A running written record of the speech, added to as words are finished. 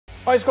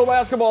High school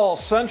basketball,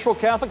 Central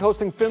Catholic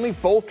hosting Findlay,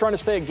 both trying to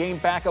stay a game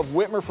back of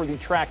Whitmer for the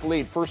track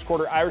lead. First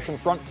quarter, Irish in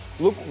front.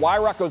 Luke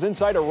Wyrock goes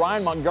inside to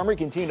Ryan Montgomery.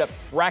 Continue to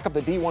rack up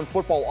the D1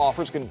 football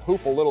offers. Can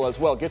hoop a little as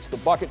well. Gets the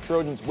bucket.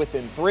 Trojans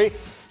within 3.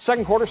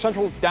 Second quarter,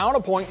 Central down a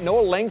point.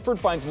 Noah Langford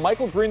finds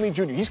Michael Greenlee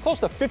Jr. He's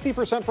close to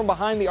 50% from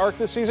behind the arc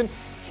this season.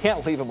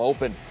 Can't leave him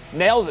open.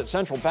 Nails it.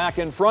 Central back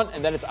in front,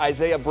 and then it's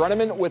Isaiah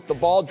Brenneman with the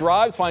ball.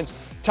 Drives, finds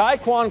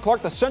Tyquan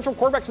Clark. The Central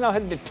quarterback's now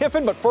headed to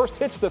Tiffin, but first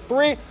hits the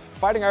 3.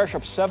 Fighting Irish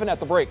up 7 at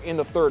the break in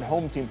the third.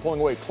 Home team pulling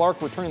away.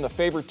 Clark returning the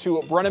favor to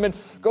Brenneman.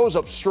 Goes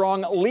up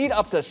strong. Lead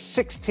up to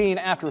 16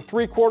 after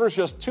 3 quarters.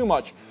 Just too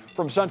much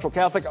from Central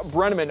Catholic.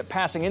 Brenneman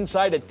passing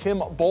inside to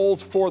Tim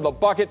Bowles for the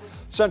bucket.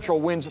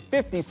 Central wins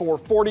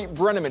 54-40.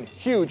 Brenneman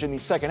huge in the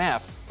second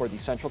half for the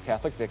Central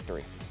Catholic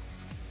victory.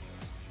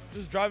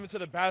 Just driving to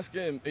the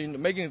basket and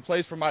making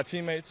plays for my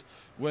teammates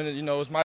when, it's my